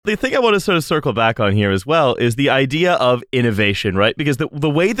the thing I want to sort of circle back on here as well is the idea of innovation, right? Because the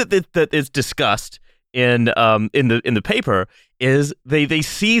way that it's discussed in the paper is they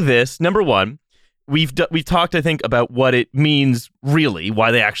see this. Number one, we've talked, I think, about what it means really,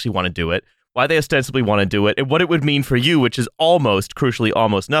 why they actually want to do it, why they ostensibly want to do it, and what it would mean for you, which is crucially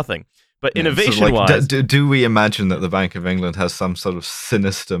almost nothing. But innovation-wise... do we imagine that the Bank of England has some sort of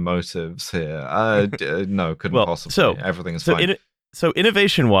sinister motives here? No, couldn't possibly. Everything is fine. So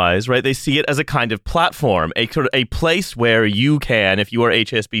innovation-wise, right, they see it as a kind of platform, a sort of a place where you can, if you are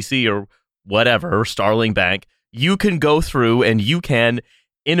HSBC or whatever, or Starling Bank, you can go through and you can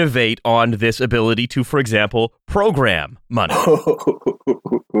innovate on this ability to, for example, program money.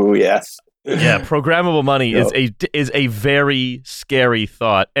 Oh, yes. Yeah, programmable money is a very scary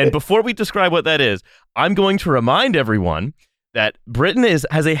thought. And before we describe what that is, I'm going to remind everyone that Britain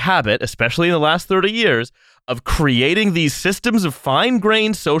has a habit, especially in the last 30 years, of creating these systems of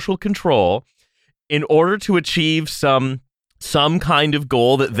fine-grained social control in order to achieve some kind of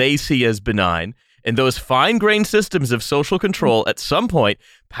goal that they see as benign. And those fine-grained systems of social control at some point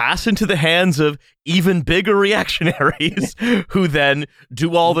pass into the hands of even bigger reactionaries who then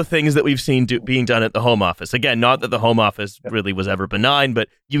do all the things that we've seen being done at the Home Office. Again, not that the Home Office really was ever benign, but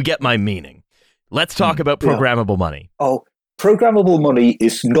you get my meaning. Let's talk about programmable money. Oh, programmable money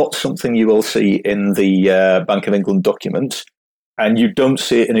is not something you will see in the Bank of England documents. And you don't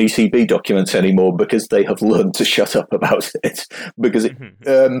see it in ECB documents anymore because they have learned to shut up about it.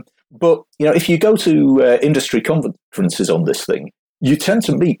 But if you go to industry conferences on this thing, you tend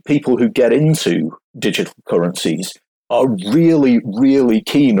to meet people who get into digital currencies, are really, really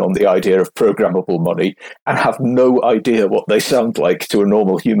keen on the idea of programmable money and have no idea what they sound like to a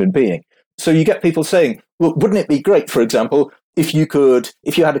normal human being. So you get people saying, well, wouldn't it be great, for example, if you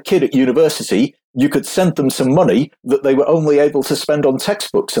had a kid at university, you could send them some money that they were only able to spend on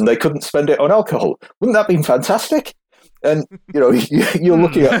textbooks and they couldn't spend it on alcohol. Wouldn't that be fantastic? And, you're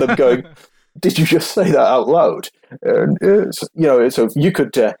looking at them going, did you just say that out loud? So you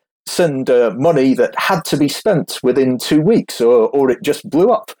could send money that had to be spent within 2 weeks or it just blew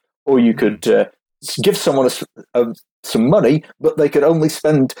up. Or you could give someone some money, but they could only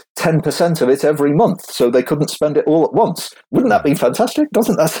spend 10% of it every month, so they couldn't spend it all at once. Wouldn't that be fantastic?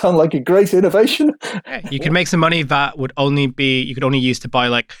 Doesn't that sound like a great innovation? Yeah, you could make some money that would only use to buy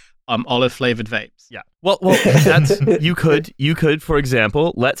like olive flavored vapes. Yeah. Well, that's you could, for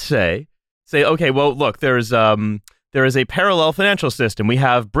example, let's say, okay, well, look, there is a parallel financial system. We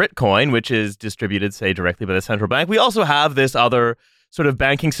have Bitcoin, which is distributed, say, directly by the central bank. We also have this other sort of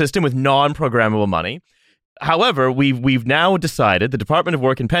banking system with non-programmable money. However, we've now decided the Department of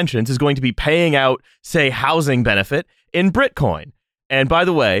Work and Pensions is going to be paying out, say, housing benefit in Bitcoin. And by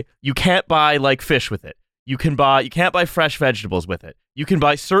the way, you can't buy like fish with it. You can't buy fresh vegetables with it. You can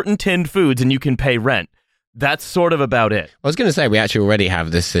buy certain tinned foods and you can pay rent. That's sort of about it. I was going to say, we actually already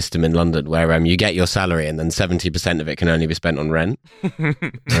have this system in London where you get your salary and then 70% of it can only be spent on rent.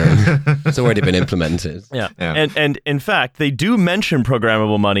 It's already been implemented. Yeah. And in fact, they do mention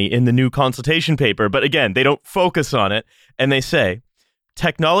programmable money in the new consultation paper, but again, they don't focus on it. And they say,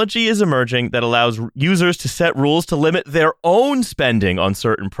 technology is emerging that allows users to set rules to limit their own spending on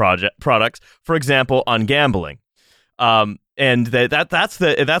certain products, for example, on gambling. And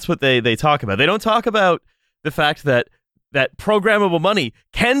that's what they talk about. They don't talk about the fact that programmable money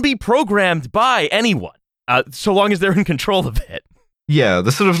can be programmed by anyone, so long as they're in control of it. Yeah,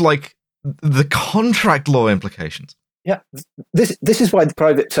 the sort of like the contract law implications. Yeah, this is why the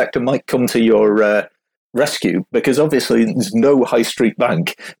private sector might come to your rescue, because obviously there's no high street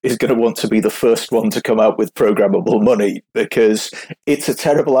bank is going to want to be the first one to come out with programmable money, because it's a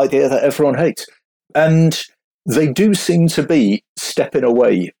terrible idea that everyone hates. And they do seem to be stepping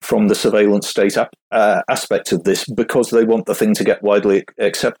away from the surveillance state aspect of this because they want the thing to get widely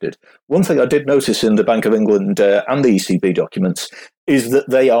accepted. One thing I did notice in the Bank of England and the ECB documents is that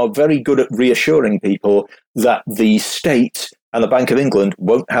they are very good at reassuring people that the state and the Bank of England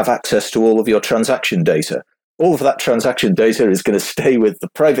won't have access to all of your transaction data. All of that transaction data is going to stay with the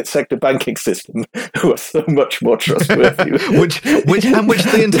private sector banking system, who are so much more trustworthy. which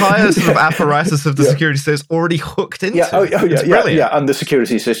the entire sort of apparatus of the security state is already hooked into. Yeah, and the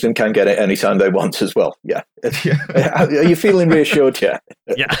security system can get it anytime they want as well. Yeah, Are you feeling reassured yet?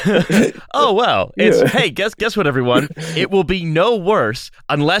 Yeah. Oh, well. Hey, guess what, everyone? It will be no worse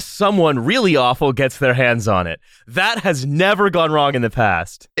unless someone really awful gets their hands on it. That has never gone wrong in the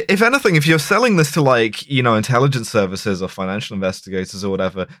past. If anything, if you're selling this to intelligence services or financial investigators or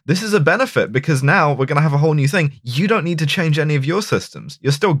whatever, this is a benefit because now we're going to have a whole new thing. You don't need to change any of your systems.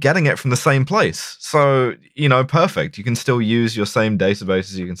 You're still getting it from the same place. So, perfect. You can still use your same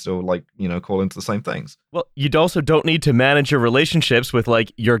databases. You can still call into the same things. Well, you also don't need to manage your relationships with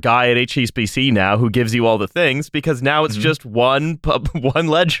your guy at HSBC now who gives you all the things because now it's just one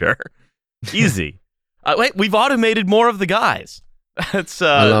ledger. Easy. Wait, we've automated more of the guys. That's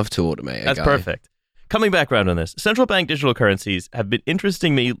I love to automate. That's perfect. Coming back around on this, central bank digital currencies have been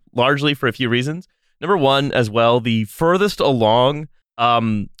interesting me largely for a few reasons. Number one, as well, the furthest along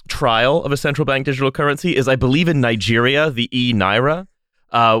trial of a central bank digital currency is, I believe, in Nigeria, the e-Naira,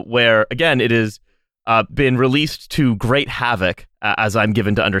 where, again, it is been released to great havoc, as I'm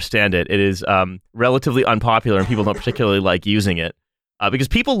given to understand it. It is relatively unpopular and people don't particularly like using it because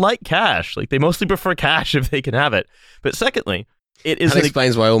people like cash. They mostly prefer cash if they can have it. But secondly, that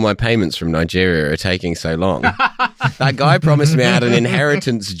explains why all my payments from Nigeria are taking so long. That guy promised me I had an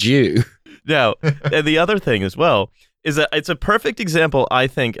inheritance due. Now, and the other thing as well is that it's a perfect example, I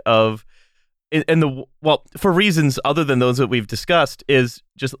think, of for reasons other than those that we've discussed, is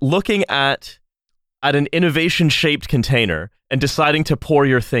just looking at an innovation-shaped container and deciding to pour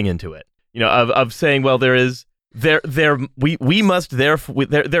your thing into it. Of saying, well, there is this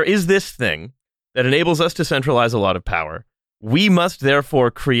thing that enables us to centralize a lot of power. We must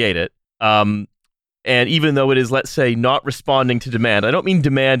therefore create it. And even though it is, let's say, not responding to demand, I don't mean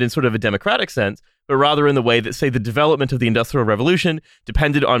demand in sort of a democratic sense, but rather in the way that, say, the development of the Industrial Revolution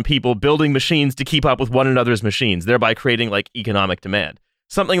depended on people building machines to keep up with one another's machines, thereby creating economic demand.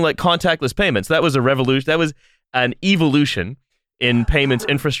 Something like contactless payments, that was a revolution. That was an evolution in payments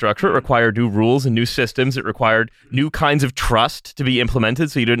infrastructure. It required new rules and new systems. It required new kinds of trust to be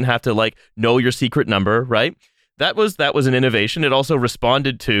implemented, so you didn't have to know your secret number, right? That was an innovation. It also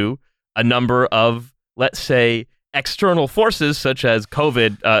responded to a number of, let's say, external forces such as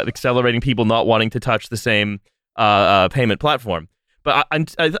COVID accelerating people not wanting to touch the same payment platform. But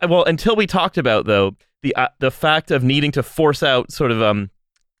until we talked about, though, the fact of needing to force out sort of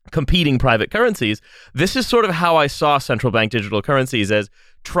competing private currencies, this is sort of how I saw central bank digital currencies, as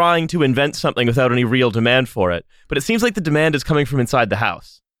trying to invent something without any real demand for it. But it seems like the demand is coming from inside the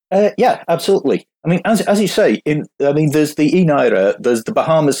house. Yeah, absolutely. I mean, as you say, there's the e-Naira, there's the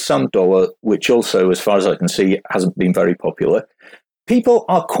Bahamas Sand Dollar, which also, as far as I can see, hasn't been very popular. People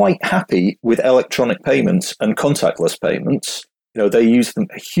are quite happy with electronic payments and contactless payments. They use them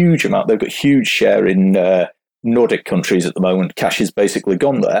a huge amount. They've got a huge share in Nordic countries at the moment. Cash is basically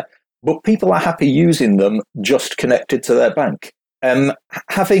gone there. But people are happy using them just connected to their bank.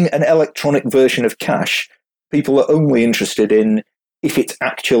 Having an electronic version of cash, people are only interested in if it's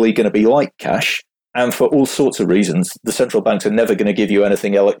actually going to be like cash. And for all sorts of reasons, the central banks are never going to give you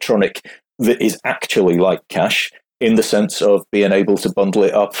anything electronic that is actually like cash, in the sense of being able to bundle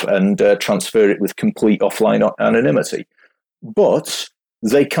it up and transfer it with complete offline anonymity. But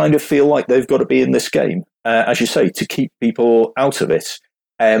they kind of feel like they've got to be in this game, as you say, to keep people out of it.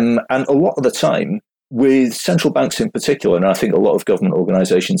 And a lot of the time, with central banks in particular, and I think a lot of government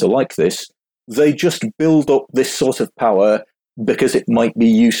organizations are like this, they just build up this sort of power because it might be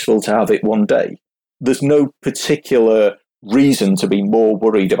useful to have it one day. There's no particular reason to be more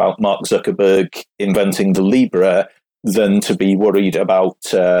worried about Mark Zuckerberg inventing the Libra than to be worried about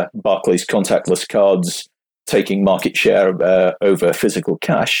Barclays contactless cards taking market share over physical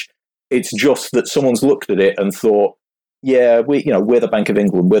cash. It's just that someone's looked at it and thought, yeah, we're the Bank of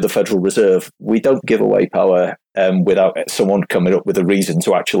England, we're the Federal Reserve. We don't give away power without someone coming up with a reason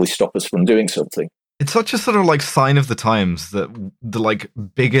to actually stop us from doing something. It's such a sort of sign of the times that the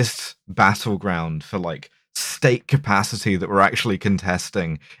biggest battleground for state capacity that we're actually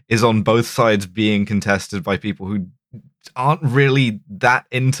contesting is on both sides being contested by people who aren't really that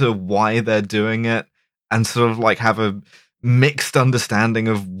into why they're doing it and sort of have a mixed understanding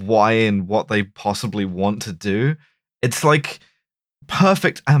of why and what they possibly want to do. It's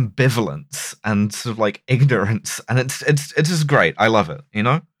perfect ambivalence and sort of ignorance, and it's just great. I love it,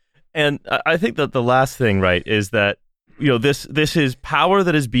 And I think that the last thing, right, is that this is power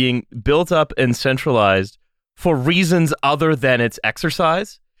that is being built up and centralized for reasons other than its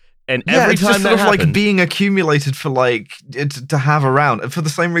exercise. And every it's time just that sort of happens, being accumulated for to have around, and for the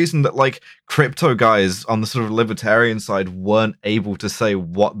same reason that crypto guys on the sort of libertarian side weren't able to say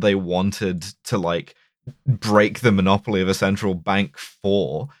what they wanted to break the monopoly of a central bank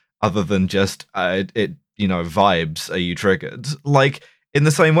for. other than just vibes. Are you triggered? Like in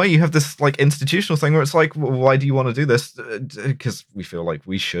the same way, you have this like institutional thing where it's like, well, why do you want to do this? Because we feel like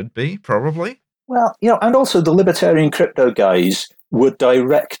we should be, probably. Well, and also the libertarian crypto guys were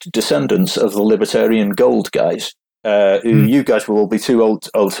direct descendants of the libertarian gold guys. Who you guys will all be too young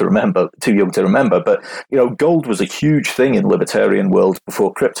to remember, but gold was a huge thing in libertarian world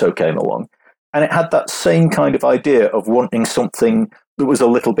before crypto came along, and it had that same kind of idea of wanting something that was a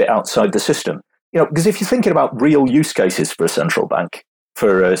little bit outside the system. Because if you're thinking about real use cases for a central bank,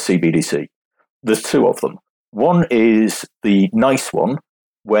 for a CBDC, there's two of them. One is the nice one,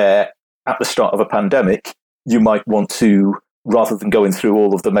 where at the start of a pandemic, you might want to, rather than going through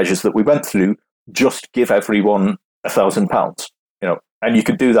all of the measures that we went through, just give everyone £1,000, and you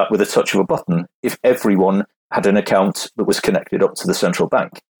could do that with a touch of a button if everyone had an account that was connected up to the central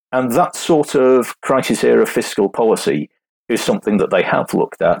bank. And that sort of crisis era fiscal policy is something that they have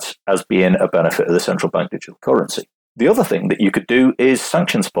looked at as being a benefit of the central bank digital currency. The other thing that you could do is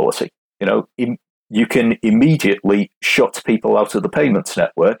sanctions policy. You can immediately shut people out of the payments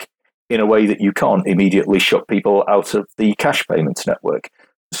network in a way that you can't immediately shut people out of the cash payments network.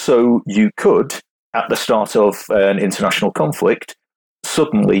 So you could, at the start of an international conflict,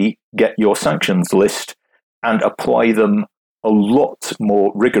 suddenly get your sanctions list and apply them a lot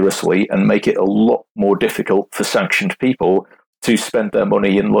more rigorously and make it a lot more difficult for sanctioned people to spend their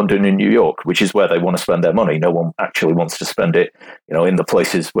money in London and New York, which is where they want to spend their money. No one actually wants to spend it, in the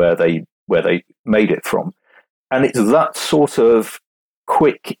places where they made it from. And it's that sort of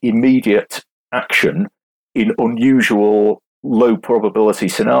quick, immediate action in unusual, low probability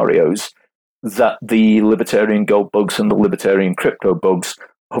scenarios that the libertarian gold bugs and the libertarian crypto bugs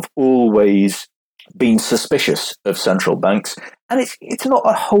have always been suspicious of central banks. And it's not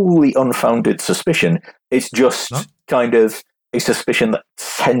a wholly unfounded suspicion. It's just kind of a suspicion that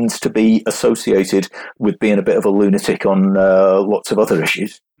tends to be associated with being a bit of a lunatic on lots of other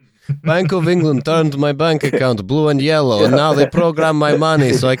issues. Bank of England turned my bank account blue and yellow, and now they program my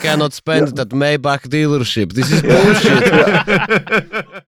money so I cannot spend at Maybach dealership. This is bullshit.